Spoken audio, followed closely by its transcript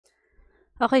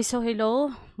Okay, so hello.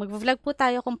 Mag-vlog po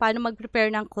tayo kung paano mag-prepare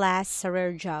ng class sa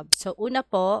Rare Job. So, una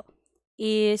po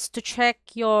is to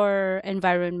check your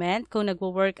environment kung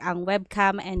nagwo-work ang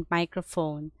webcam and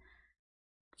microphone.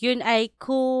 Yun ay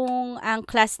kung ang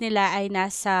class nila ay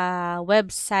nasa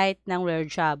website ng Rare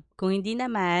Job. Kung hindi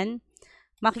naman,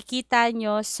 makikita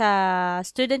nyo sa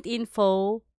student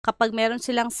info kapag meron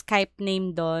silang Skype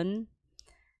name doon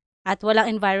at walang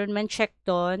environment check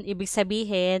doon, ibig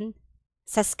sabihin,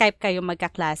 sa Skype kayo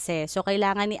magkaklase. So,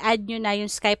 kailangan i-add nyo na yung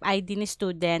Skype ID ni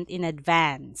student in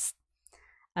advance.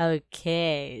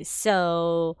 Okay.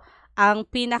 So, ang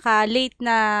pinaka-late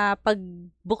na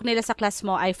pag-book nila sa class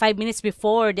mo ay 5 minutes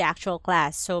before the actual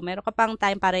class. So, meron ka pang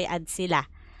time para i-add sila.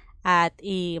 At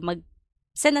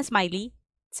mag-send ng smiley.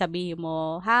 Sabihin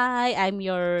mo, "Hi, I'm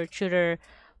your tutor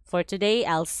for today.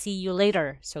 I'll see you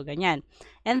later." So, ganyan.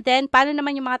 And then, paano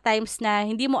naman yung mga times na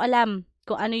hindi mo alam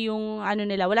kung ano yung ano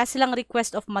nila. Wala silang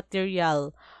request of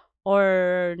material or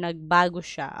nagbago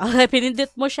siya. Okay, pinindot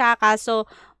mo siya kaso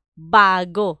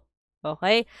bago.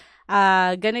 Okay?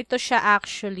 Ganito siya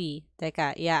actually.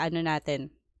 Teka, ano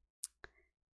natin.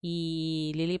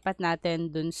 Ililipat natin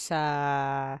dun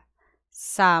sa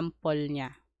sample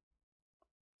niya.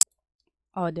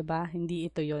 Oh, 'di ba? Hindi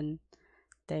ito 'yon.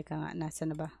 Teka nga, nasa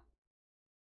na ba?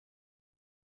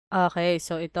 Okay,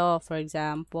 so ito, for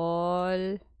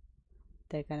example,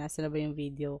 teka, nasa na ba yung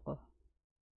video ko?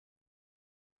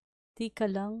 Tika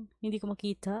lang, hindi ko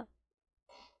makita.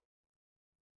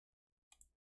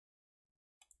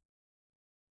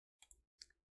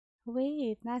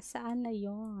 Wait, nasaan na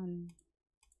yon?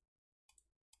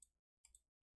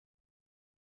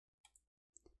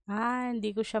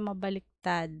 Hindi ko siya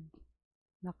mabaliktad.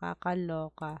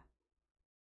 Nakakaloka.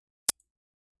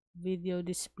 Video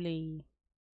display.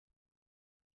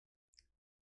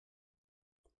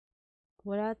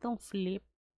 Wala tong flip.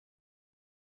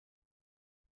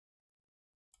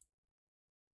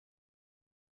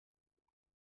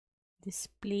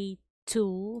 Display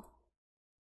 2.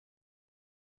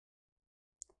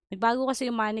 Nagbago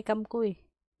kasi yung manicam ko eh.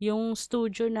 Yung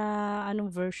studio na, anong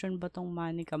version ba tong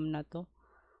manicam na to?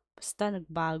 Basta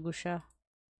nagbago siya.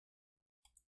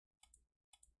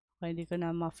 Okay, hindi ko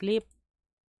na ma-flip.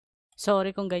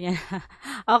 Sorry kung ganyan.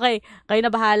 Okay, kayo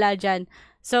na bahala dyan.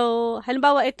 So,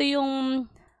 halimbawa, ito yung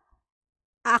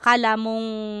akala mong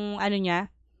ano niya,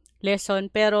 lesson,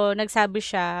 pero nagsabi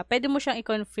siya, pwede mo siyang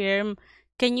i-confirm,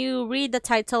 can you read the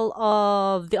title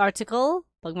of the article?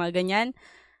 Pag mga ganyan.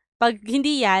 Pag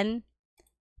hindi yan,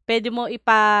 pwede mo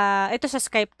ito sa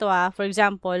Skype to for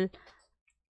example,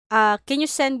 can you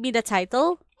send me the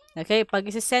title? Okay, pag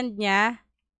isi-send niya,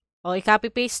 o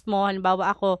i-copy-paste mo,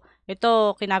 halimbawa ako,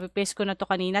 ito, kinopy-paste ko na to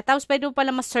kanina, tapos pwede mo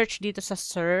pala ma-search dito sa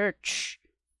search.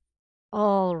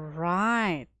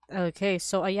 Alright. Okay,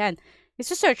 so ayan.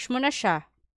 Isa-search mo na siya.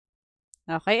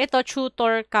 Okay, ito,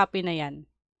 tutor copy na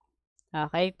yan.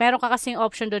 Okay, meron ka kasing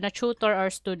option doon na tutor or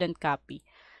student copy.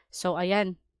 So,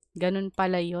 ayan. Ganun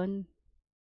pala yun.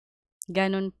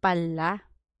 Ganun pala.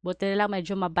 Buti na lang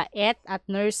medyo mabait at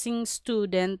nursing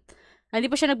student. Hindi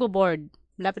pa siya nagbo-board.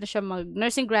 Malapit na siya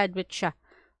nursing graduate siya.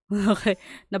 Okay,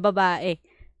 na babae.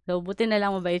 So, buti na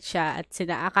lang mabait siya. At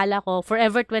akala ko,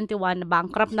 Forever 21,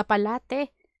 bankrupt na pala,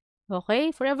 te.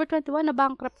 Okay, Forever 21, na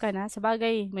bankrupt ka na.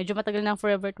 Sabagay, medyo matagal na ang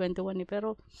Forever 21 eh.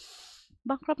 Pero,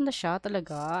 bankrupt na siya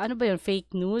talaga. Ano ba yun?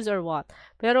 Fake news or what?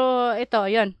 Pero, ito,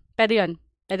 yun. Pwede yun.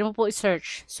 Pwede mo po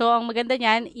i-search. So, ang maganda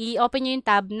niyan, i-open nyo yung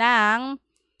tab ng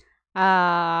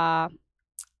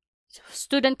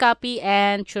student copy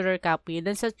and tutor copy.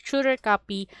 Then, sa tutor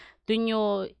copy, dun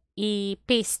nyo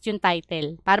i-paste yung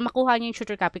title para makuha nyo yung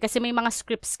tutor copy kasi may mga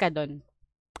scripts ka doon.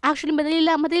 Actually,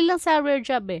 madali lang sa Rare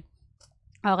Job eh.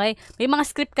 Okay? May mga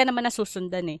script ka naman na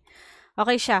susundan eh.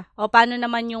 Okay siya. O paano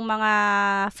naman yung mga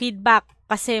feedback?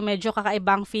 Kasi medyo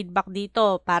kakaibang feedback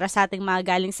dito para sa ating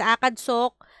mga galing sa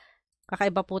ACADSOC.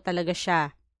 Kakaiba po talaga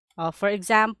siya. O, for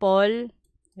example,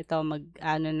 ito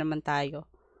ano naman tayo.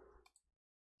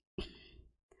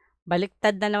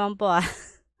 Baliktad na naman po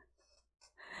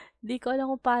Hindi ko alam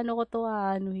kung paano ko to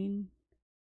anuhin.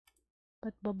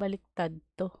 Ba't babaliktad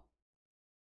to?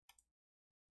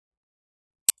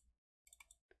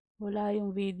 Wala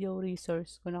yung video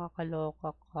resource ko.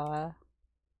 Nakakaloka ka.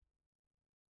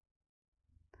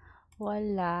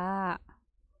 Wala.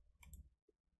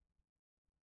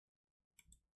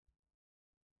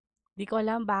 Di ko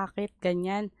alam bakit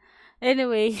ganyan.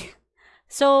 Anyway,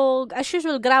 so, as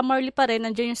usual, Grammarly pa rin.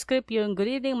 Nandiyan yung script yung,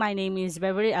 "Good evening, my name is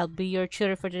Beverly. I'll be your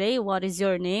tutor for today. What is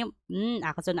your name?"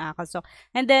 Akaso na akaso.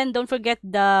 And then, don't forget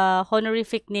the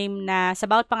honorific name na sa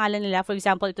bawat pangalan nila. For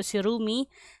example, ito si Rumi.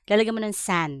 Lalagyan mo ng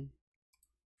San.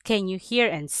 Can you hear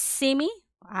and see me?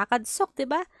 Akadsok,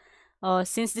 diba? Oh,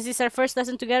 since this is our first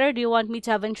lesson together, do you want me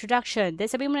to have an introduction? Then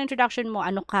sabihin mo na introduction mo,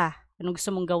 ano ka? Anong gusto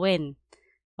mong gawin?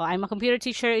 Oh, I'm a computer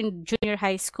teacher in junior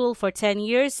high school for 10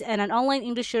 years and an online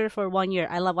English tutor for 1 year.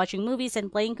 I love watching movies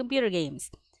and playing computer games.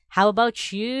 How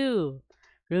about you?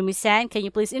 Rumi-san, can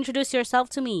you please introduce yourself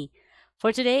to me?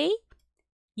 For today,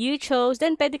 you chose,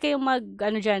 then pwede kayong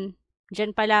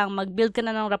dyan pa lang, mag-build ka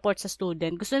na ng report sa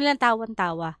student. Gusto nilang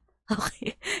tawan-tawa.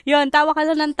 Okay. Yun, tawa ka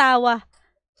lang ng tawa.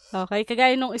 Okay,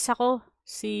 kagaya nung isa ko,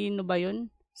 sino ba yun?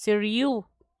 Si Ryu.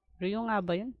 Ryu nga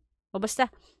ba yun? O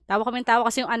basta, tawa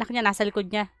kasi yung anak niya nasa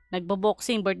likod niya.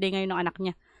 Nagbo-boxing, birthday ngayon ng anak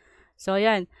niya. So,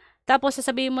 ayan. Tapos,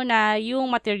 sasabihin mo na yung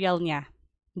material niya.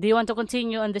 Do you want to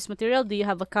continue on this material? Do you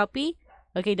have a copy?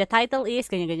 Okay, the title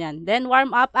is, ganyan-ganyan. Then,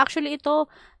 warm up. Actually,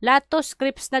 ito, lahat to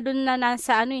scripts na dun na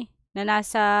nasa, nila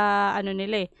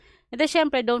eh. And then,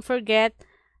 syempre, don't forget,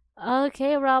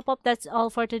 okay, wrap up. That's all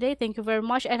for today. Thank you very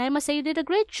much. And I must say you did a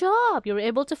great job. You were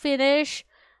able to finish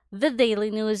the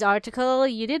daily news article.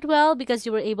 You did well because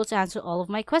you were able to answer all of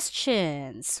my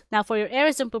questions. Now, for your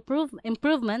errors and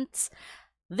improvements,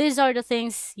 these are the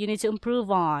things you need to improve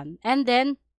on. And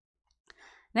then,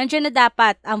 nandiyan na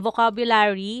dapat ang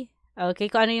vocabulary.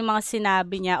 Okay, kung ano yung mga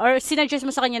sinabi niya or sinuggest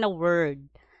mo sa kanya na word.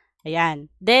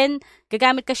 Ayan. Then,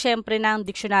 gagamit ka syempre ng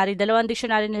dictionary. Dalawang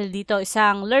dictionary nila dito.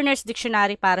 Isang learner's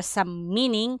dictionary para sa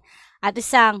meaning at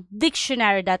isang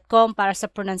dictionary.com para sa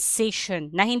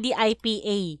pronunciation na hindi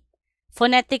IPA.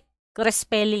 Phonetic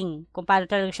respelling kung paano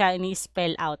talaga siya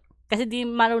ini-spell out. Kasi di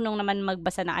marunong naman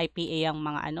magbasa ng IPA ang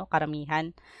mga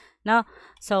karamihan. No?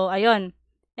 So, ayun.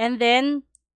 And then,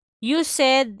 you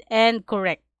said and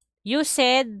correct. You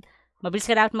said, mabilis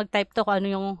ka dapat mag-type to kung ano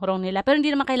yung wrong nila. Pero hindi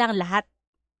naman kailangan lahat.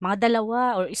 Mga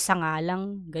dalawa or isa nga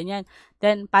lang, ganyan.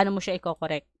 Then, paano mo siya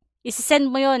i-correct?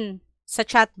 Isi-send mo yun sa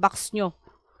chat box nyo.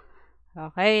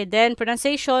 Okay, then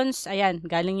pronunciations, ayan,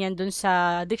 galing yan dun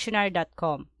sa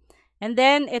dictionary.com. And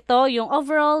then, ito, yung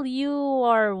overall, you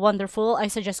are wonderful. I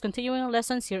suggest continuing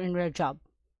lessons here in real job.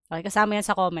 Okay, kasama yan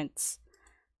sa comments.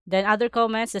 Then, other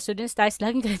comments, the student styles,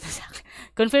 laging ganito sa akin.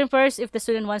 Confirm first if the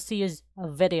student wants to use a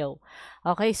video.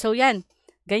 Okay, so yan.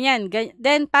 Ganyan.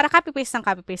 Then, para copy-paste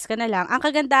ka na lang. Ang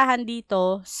kagandahan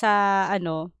dito sa,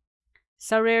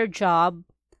 sa rare job,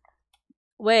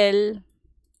 well,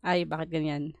 ay, bakit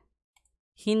ganyan?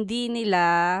 Hindi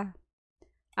nila,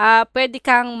 pwede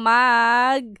kang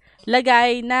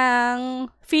maglagay ng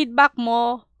feedback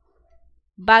mo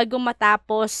bago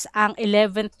matapos ang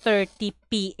 11:30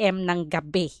 PM ng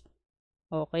gabi.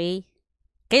 Okay?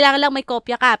 Kailangan lang may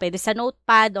kopya ka. Pwede sa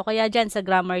notepad o kaya dyan sa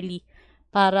Grammarly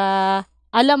para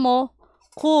alam mo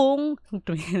kung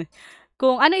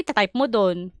ano itatype mo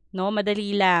doon, no?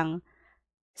 Madali lang.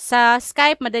 Sa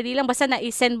Skype, madali lang. Basta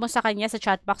na-send mo sa kanya sa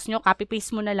chat box nyo,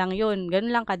 copy-paste mo na lang yun.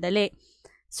 Ganun lang kadali.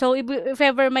 So, if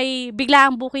ever may bigla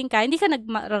ang booking ka, hindi ka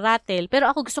nagraratel. Pero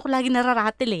ako gusto ko lagi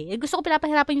nararatel eh. Gusto ko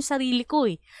pinapahirapan yung sarili ko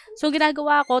eh. So,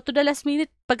 ginagawa ko, to the last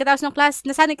minute, pagkatapos ng class,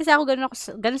 nasanay kasi ako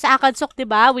ganun sa akadsok,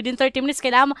 diba? Within 30 minutes,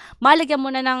 kailangan malagyan mo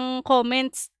na ng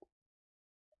comments.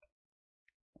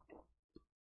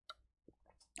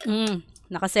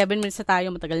 Naka 7 minutes na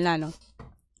tayo. Matagal na, no?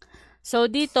 So,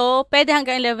 dito, pwede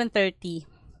hanggang 11:30.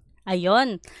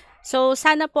 Ayun. So,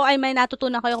 sana po ay may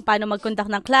natutunan kayo kung paano mag-conduct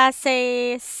ng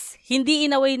classes. Hindi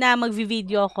in a way na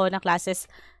mag-video ako ng classes.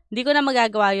 Hindi ko na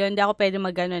magagawa yun. Hindi ako pwede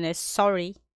mag-ganon eh.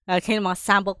 Sorry. Okay, mga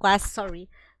sample class. Sorry.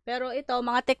 Pero ito,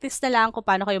 mga techniques na lang kung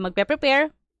paano kayo magpe-prepare.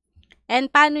 And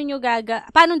paano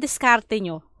diskarte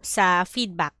nyo sa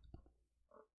feedback.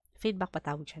 Feedback pa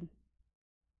tawag dyan.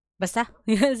 Basta,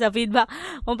 yun sa feedback.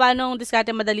 Kung paano diskarte,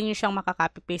 madali nyo siyang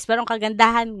makaka-copy-paste. Pero ang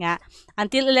kagandahan nga,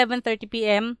 until 11:30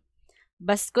 PM,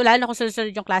 lalo kung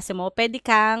sunod-sunod yung klase mo, pwede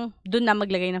kang dun na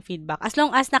maglagay ng feedback. As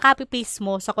long as na-copy-paste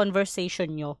mo sa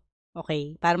conversation nyo.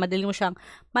 Okay? Para madali mo siyang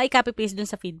ma-copy-paste dun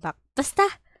sa feedback. Basta,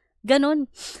 ganun.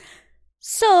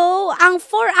 So, ang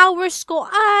 4 hours ko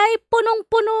ay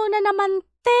punong-puno na naman,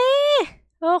 te.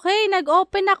 Okay,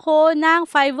 nag-open ako ng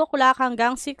 5 o'clock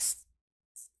hanggang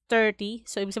 6:30.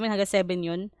 So, ibig sabihin hanggang 7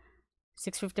 yun.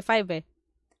 6:55 eh.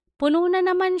 Puno na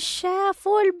naman siya.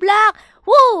 Full block.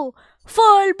 Woo!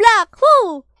 Full block.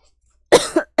 Woo!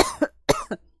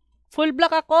 Full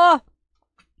block ako.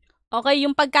 Okay,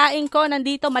 yung pagkain ko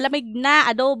nandito, malamig na.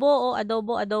 Adobo.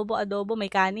 Adobo.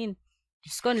 May kanin.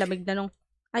 Diyos ko, lamig na nung...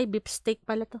 Ay, beef steak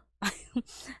pala to.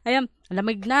 Ayan,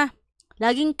 lamig na.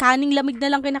 Laging kaning lamig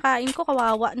na lang kinakain ko.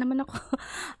 Kawawa naman ako.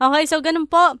 Okay, so ganun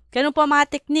po. Ganun po mga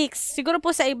techniques. Siguro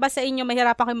po sa iba sa inyo,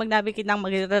 mahirapan kayo mag-navigate ng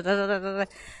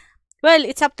Well,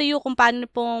 it's up to you kung paano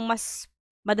po mas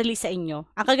madali sa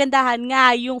inyo. Ang kagandahan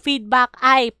nga, yung feedback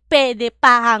ay pwede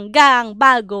pa hanggang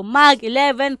bago mag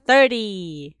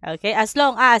 11:30. Okay? As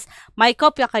long as may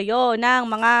kopya kayo ng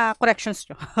mga corrections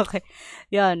nyo. Okay?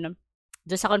 Yun.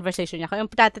 Doon sa conversation niya. Kaya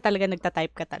importante talaga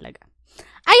nagtatype ka talaga.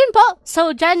 Ayun po.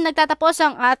 So, dyan nagtatapos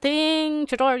ang ating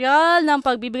tutorial ng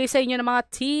pagbibigay sa inyo ng mga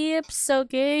tips.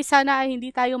 Okay? Sana ay hindi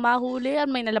tayo mahuli.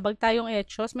 May nalabag tayong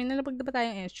etos. May nalabag na ba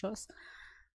tayong etos?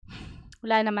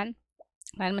 Wala naman.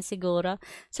 Wala naman siguro.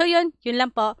 So, yun lang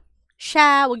po.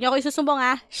 Ciao! Huwag niyo ako isusumbong,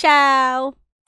 ha? Ciao!